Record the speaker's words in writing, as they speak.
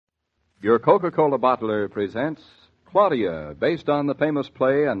Your Coca-Cola bottler presents Claudia, based on the famous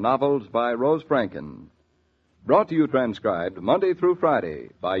play and novels by Rose Franken. Brought to you transcribed Monday through Friday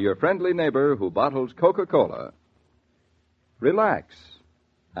by your friendly neighbor who bottles Coca-Cola. Relax,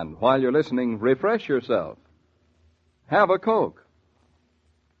 and while you're listening, refresh yourself. Have a Coke.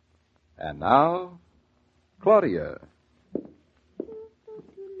 And now, Claudia.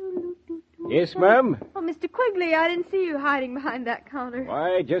 Yes, ma'am? Oh, Mr. Quigley, I didn't see you hiding behind that counter.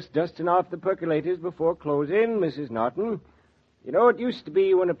 Why, just dusting off the percolators before closing, Mrs. Norton. You know, it used to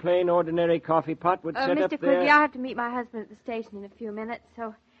be when a plain, ordinary coffee pot would set Mr. up there... Mr. Quigley, I have to meet my husband at the station in a few minutes,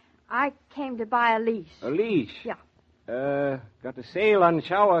 so I came to buy a leash. A leash? Yeah. Got a sale on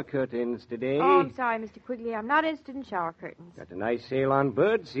shower curtains today. Oh, I'm sorry, Mr. Quigley. I'm not interested in shower curtains. Got a nice sale on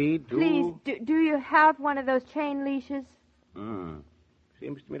birdseed, too. Please, do you have one of those chain leashes?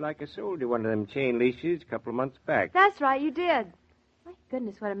 Seems to me like I sold you one of them chain leashes a couple of months back. That's right, you did. My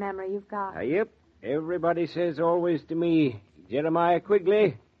goodness, what a memory you've got. Yep. Everybody says always to me, Jeremiah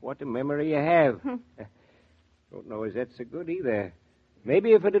Quigley, what a memory you have. Don't know as that's so good either.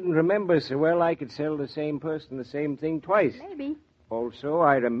 Maybe if I didn't remember so well, I could sell the same person the same thing twice. Maybe. Also,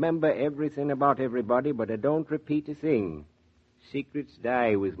 I remember everything about everybody, but I don't repeat a thing. Secrets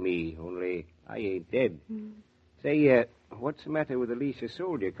die with me, only I ain't dead. Say, what's the matter with the leash I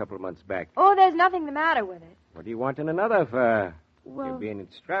sold you a couple of months back? Oh, there's nothing the matter with it. What do you want in another for? Well, You're being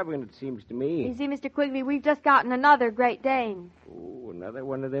extravagant, it seems to me. You see, Mr. Quigley, we've just gotten another Great Dane. Oh, another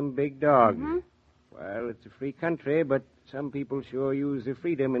one of them big dogs. Mm-hmm. Well, it's a free country, but some people sure use their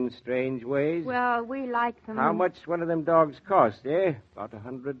freedom in strange ways. Well, we like them. How much one of them dogs cost, eh? About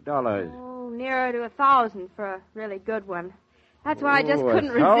 $100. Oh, nearer to 1,000 for a really good one. That's why I just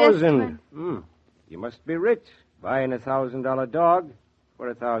couldn't resist. $1,000. You must be rich, buying $1,000 dog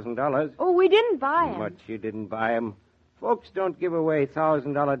for $1,000. Oh, we didn't buy him. Much you didn't buy him. Folks don't give away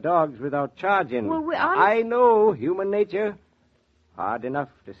 $1,000 dogs without charging. Well, I know, human nature. Hard enough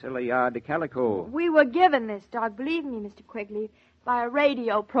to sell a yard of calico. We were given this dog, believe me, Mr. Quigley, by a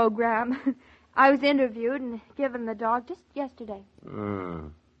radio program. I was interviewed and given the dog just yesterday.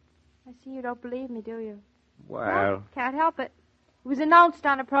 I see you don't believe me, do you? Well... Can't help it. It was announced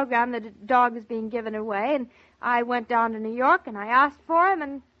on a program that a dog was being given away, and I went down to New York and I asked for him,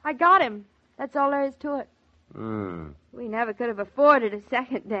 and I got him. That's all there is to it. We never could have afforded a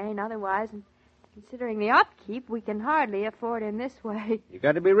second Dane otherwise, and considering the upkeep, we can hardly afford him this way. You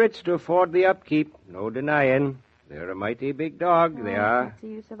got to be rich to afford the upkeep. No denying. They're a mighty big dog, they are. What's the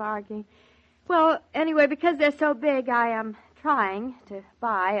use of arguing? Well, anyway, because they're so big, I am trying to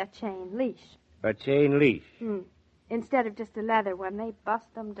buy a chain leash. A chain leash? Instead of just a leather one, they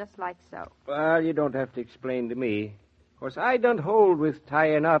bust them just like so. Well, you don't have to explain to me. Of course, I don't hold with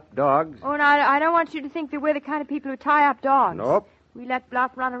tying up dogs. Oh, no, I don't want you to think that we're the kind of people who tie up dogs. Nope. We let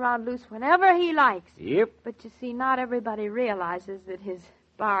Bluff run around loose whenever he likes. Yep. But you see, not everybody realizes that his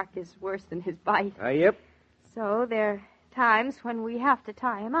bark is worse than his bite. Yep. So there are times when we have to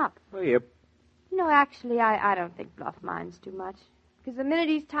tie him up. Yep. You know, actually, I don't think Bluff minds too much. Because the minute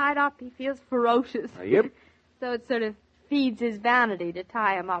he's tied up, he feels ferocious. Yep. So it sort of feeds his vanity to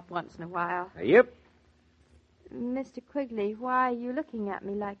tie him up once in a while. Yep. Mr. Quigley, why are you looking at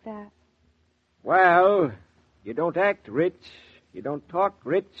me like that? Well, you don't act rich. You don't talk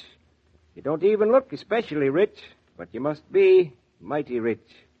rich. You don't even look especially rich. But you must be mighty rich.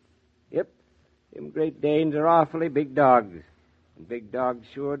 Yep. Them Great Danes are awfully big dogs. And big dogs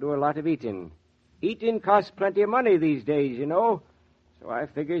sure do a lot of eating. Eating costs plenty of money these days, you know. So I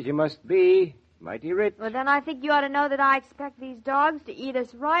figures you must be mighty rich. Well, then I think you ought to know that I expect these dogs to eat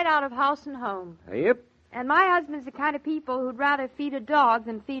us right out of house and home. Yep. And my husband's the kind of people who'd rather feed a dog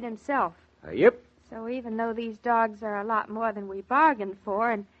than feed himself. Yep. So even though these dogs are a lot more than we bargained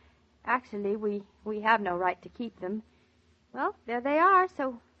for, and actually we have no right to keep them, well, there they are,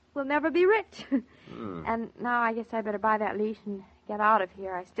 so we'll never be rich. And now I guess I better buy that leash and get out of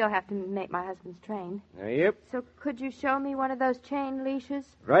here. I still have to make my husband's train. Yep. So could you show me one of those chain leashes?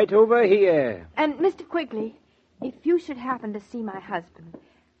 Right over here. And, Mr. Quigley, if you should happen to see my husband,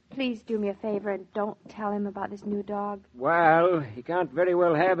 please do me a favor and don't tell him about this new dog. Well, he can't very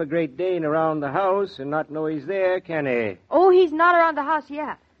well have a Great Dane around the house and not know he's there, can he? Oh, he's not around the house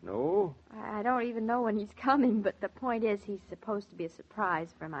yet. No? I don't even know when he's coming, but the point is he's supposed to be a surprise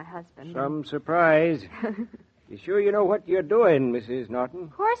for my husband. Some surprise. You sure you know what you're doing, Mrs. Norton?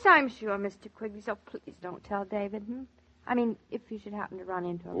 Of course I'm sure, Mr. Quigley, so please don't tell David. I mean, if you should happen to run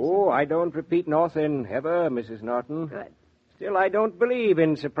into him. Oh, I don't repeat nothing ever, Mrs. Norton. Good. Still, I don't believe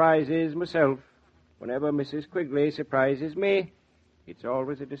in surprises myself. Whenever Mrs. Quigley surprises me, it's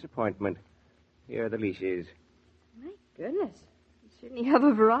always a disappointment. Here are the leashes. My goodness. Shouldn't he have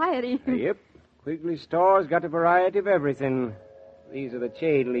a variety? Yep. Quigley's store's got a variety of everything. These are the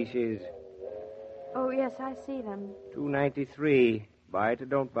chain leashes. Oh, yes, I see them. $2.93. Buy it or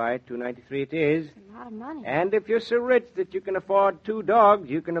don't buy it, $2.93 it is. A lot of money. And if you're so rich that you can afford 2 dogs,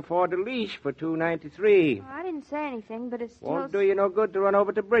 you can afford a leash for $2.93. Well, I didn't say anything, but it's still... Won't do you no good to run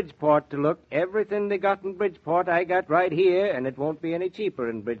over to Bridgeport to look. Everything they got in Bridgeport I got right here, and it won't be any cheaper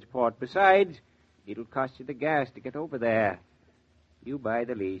in Bridgeport. Besides, it'll cost you the gas to get over there. You buy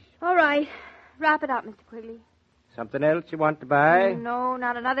the leash. All right. Wrap it up, Mr. Quigley. Something else you want to buy? No,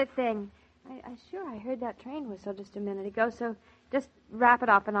 not another thing. I heard that train whistle just a minute ago, so just wrap it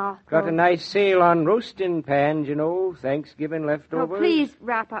up and I'll Got go. a nice sale on roasting pans, you know, Thanksgiving Oh, leftovers. please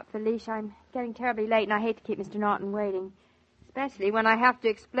wrap up, Felicia. I'm getting terribly late, and I hate to keep Mr. Norton waiting. Especially when I have to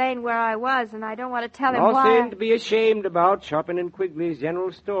explain where I was, and I don't want to tell him why. Nothing to be ashamed about shopping in Quigley's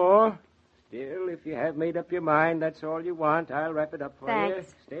General Store. Still, if you have made up your mind, that's all you want. I'll wrap it up for you.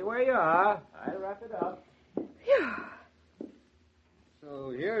 Thanks. Stay where you are. I'll wrap it up.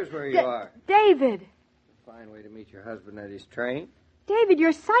 So here's where you are. David! Fine way to meet your husband at his train. David,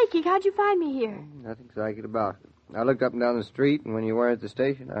 you're psychic. How'd you find me here? Nothing psychic about it. I looked up and down the street, and when you weren't at the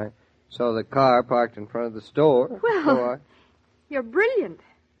station, I saw the car parked in front of the store. Well, So you're brilliant.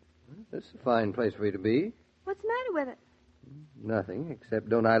 this is a fine place for you to be. What's the matter with it? Nothing, except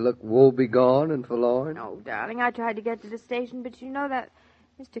don't I look woe-begone and forlorn? No, darling, I tried to get to the station, but you know that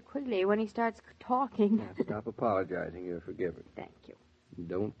Mr. Quigley, when he starts talking... Now, stop apologizing. You're forgiven. Thank you.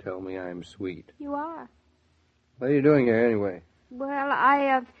 Don't tell me I'm sweet. You are. What are you doing here, anyway? Well,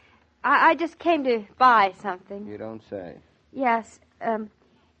 I just came to buy something. You don't say. Yes,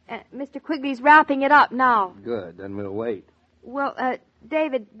 Mr. Quigley's wrapping it up now. Good, then we'll wait. Well,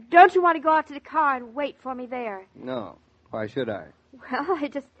 David, don't you want to go out to the car and wait for me there? No. Why should I? Well, I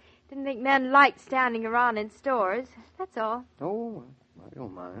just didn't think men liked standing around in stores. That's all. Oh, I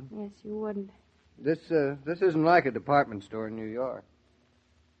don't mind. Yes, you wouldn't. This isn't like a department store in New York.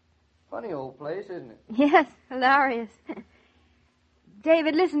 Funny old place, isn't it? Yes, hilarious.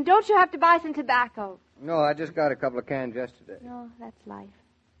 David, listen, don't you have to buy some tobacco? No, I just got a couple of cans yesterday. No, that's life.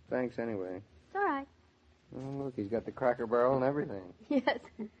 Thanks anyway. It's all right. Oh, look, he's got the Cracker Barrel and everything. Yes.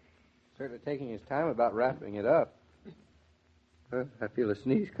 Certainly taking his time about wrapping it up. I feel a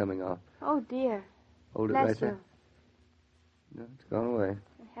sneeze coming on. Oh, dear. Hold it Bless right there. you. No, it's gone away.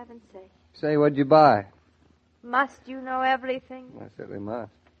 For heaven's sake. Say, what'd you buy? Must you know everything? I certainly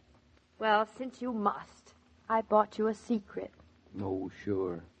must. Well, since you must, I bought you a secret. Oh,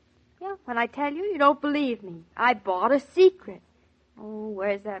 sure. Yeah, when I tell you, you don't believe me. I bought a secret. Oh,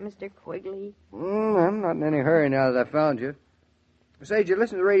 where's that Mr. Quigley? I'm not in any hurry now that I found you. Say, did you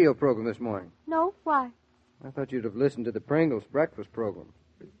listen to the radio program this morning? No, why? I thought you'd have listened to the Pringles breakfast program.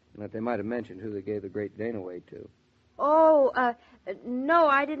 And that they might have mentioned who they gave the great Dane away to. Oh, no,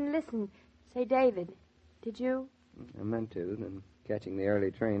 I didn't listen. Say, David, did you? I meant to, then catching the early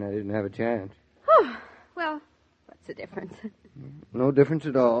train, I didn't have a chance. Well, what's the difference? No difference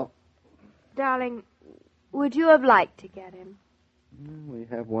at all. Darling, would you have liked to get him? We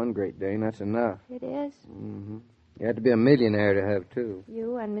have one great Dane, that's enough. It is? Mm-hmm. You had to be a millionaire to have two.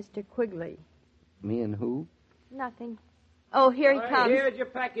 You and Mr. Quigley. Me and who? Nothing. Oh, here he comes. Here's your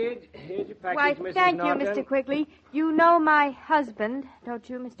package. Here's your package, Why, Mrs. thank Norton. you, Mr. Quigley. You know my husband, don't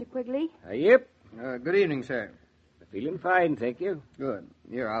you, Mr. Quigley? Yep. Good evening, sir. Feeling fine, thank you. Good.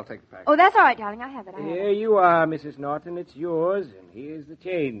 Here, I'll take the package. Oh, that's all right, darling. I have it. Here you are, Mrs. Norton. It's yours, and here's the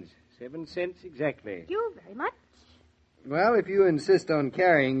change. 7 cents exactly. Thank you very much. Well, if you insist on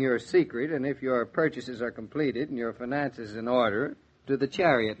carrying your secret, and if your purchases are completed and your finances in order, to the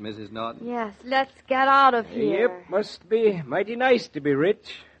chariot, Mrs. Norton. Yes, let's get out of here. Yep, must be mighty nice to be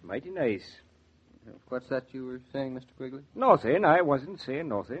rich. Mighty nice. What's that you were saying, Mr. Quigley? Nothing. I wasn't saying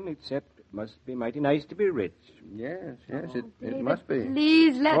nothing, except it must be mighty nice to be rich. Yes, it David, must be.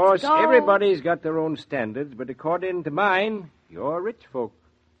 Please, let's Of course, go. everybody's got their own standards, but according to mine, you're rich folk.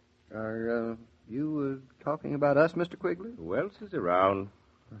 Are you talking about us, Mr. Quigley? Who else is around?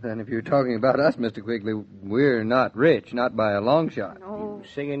 Then if you're talking about us, Mr. Quigley, we're not rich, not by a long shot. No.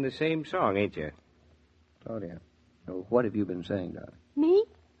 Singing the same song, ain't you? Claudia, what have you been saying, darling? Me?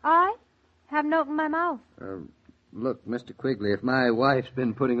 I haven't opened my mouth. Look, Mr. Quigley, if my wife's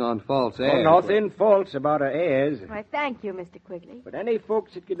been putting on false Oh, airs... nothing false about her heirs. Why, thank you, Mr. Quigley. But any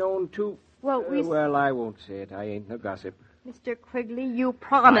folks that can own two... Well, well, I won't say it. I ain't no gossip. Mr. Quigley, you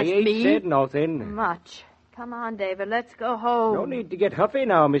promised I ain't me... said nothing. Much. Come on, David, let's go home. No need to get huffy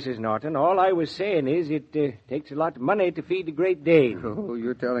now, Mrs. Norton. All I was saying is it takes a lot of money to feed the Great Dane. Oh,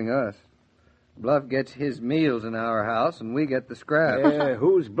 you're telling us. Bluff gets his meals in our house, and we get the scraps.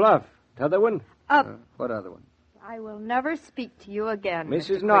 Who's Bluff? T'other one? What other one? I will never speak to you again,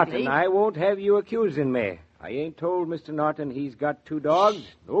 Mrs. Mr. Norton, Quigley. I won't have you accusing me. I ain't told Mr. Norton he's got 2 dogs.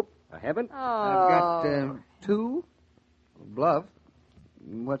 Nope, I haven't. Oh. I've got 2. Bluff.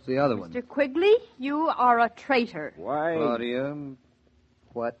 What's the other one? Mr. Quigley, you are a traitor. Why? Claudia,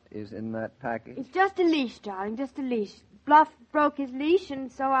 what is in that package? It's just a leash, darling, just a leash. Bluff broke his leash,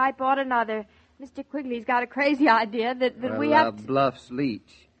 and so I bought another. Mr. Quigley's got a crazy idea that we have to... Bluff's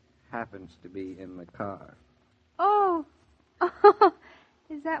leech happens to be in the car. Oh.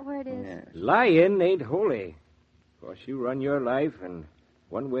 Is that where it is? Yes. Lying ain't holy. Of course, you run your life, and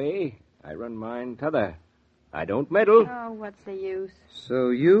one way, I run mine t'other. I don't meddle. Oh, what's the use? So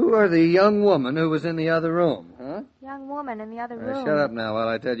you are the young woman who was in the other room, huh? Young woman in the other room. Shut up now while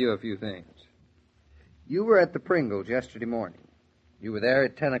I tell you a few things. You were at the Pringles yesterday morning. You were there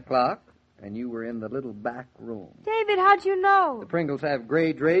at 10 o'clock, and you were in the little back room. David, how'd you know? The Pringles have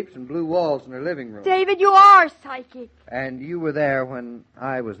gray drapes and blue walls in their living room. David, you are psychic. And you were there when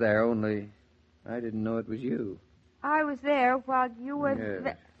I was there, only I didn't know it was you. I was there while you were...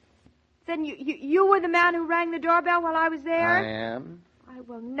 Yes. Then you were the man who rang the doorbell while I was there? I am. I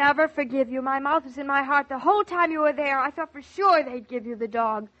will never forgive you. My mouth was in my heart the whole time you were there. I thought for sure they'd give you the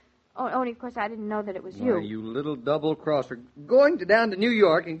dog. Only, of course, I didn't know that it was you. Why, you little double-crosser. Going down to New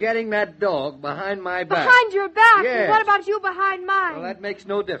York and getting that dog behind my back. Behind your back? Yes. And what about you behind mine? Well, that makes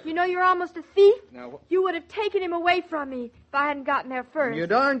no difference. You know you're almost a thief. Now, You would have taken him away from me if I hadn't gotten there first. you're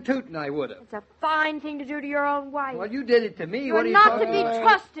darn tootin' I would have. It's a fine thing to do to your own wife. Well, you did it to me. You're What are you not to talking be about?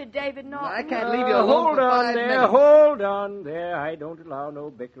 trusted, David Norton. I can't leave you alone Hold for on 5 there, minutes. hold on there. I don't allow no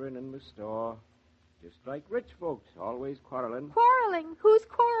bickering in the store. Just like rich folks, always quarreling. Quarreling? Who's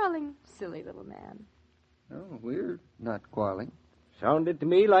quarreling? Silly little man. Oh, we're not quarreling. Sounded to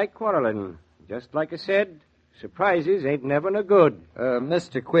me like quarreling. Just like I said, surprises ain't never no good.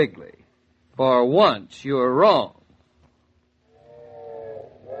 Mr. Quigley, for once you're wrong.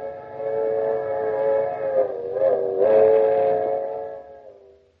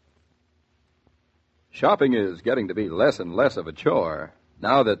 Shopping is getting to be less and less of a chore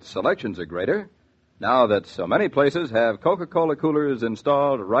now that selections are greater, now that so many places have Coca-Cola coolers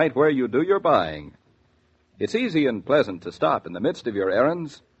installed right where you do your buying. It's easy and pleasant to stop in the midst of your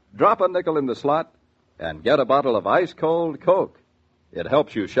errands, drop a nickel in the slot, and get a bottle of ice-cold Coke. It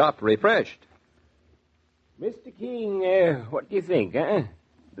helps you shop refreshed. Mr. King, what do you think, eh?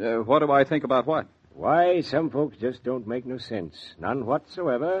 What do I think about what? Why, some folks just don't make no sense. None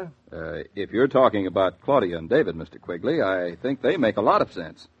whatsoever. If you're talking about Claudia and David, Mr. Quigley, I think they make a lot of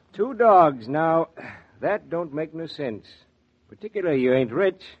sense. 2 dogs, now, that don't make no sense. Particularly you ain't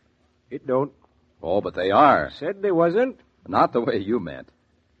rich. It don't. Oh, but they are. Said they wasn't. Not the way you meant.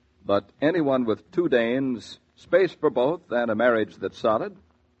 But anyone with 2 Danes, space for both, and a marriage that's solid,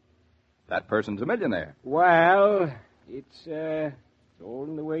 that person's a millionaire. Well, it's all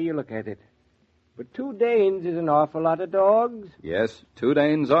in the way you look at it. But 2 Danes is an awful lot of dogs. Yes, 2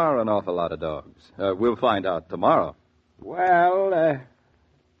 Danes are an awful lot of dogs. We'll find out tomorrow. Well,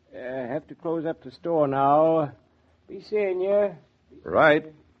 I have to close up the store now. Be seeing you. Right.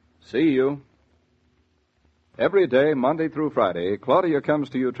 See you. Every day, Monday through Friday, Claudia comes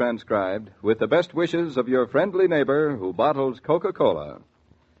to you transcribed with the best wishes of your friendly neighbor who bottles Coca-Cola.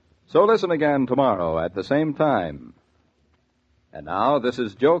 So listen again tomorrow at the same time. And now, this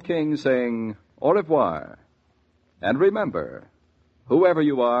is Joe King saying au revoir. And remember, whoever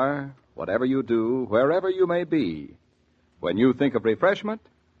you are, whatever you do, wherever you may be, when you think of refreshment,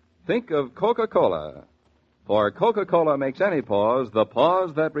 think of Coca-Cola. For Coca-Cola makes any pause the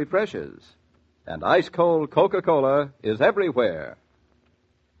pause that refreshes. And ice-cold Coca-Cola is everywhere.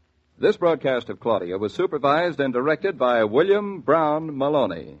 This broadcast of Claudia was supervised and directed by William Brown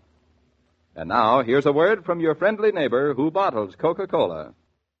Maloney. And now, here's a word from your friendly neighbor who bottles Coca-Cola.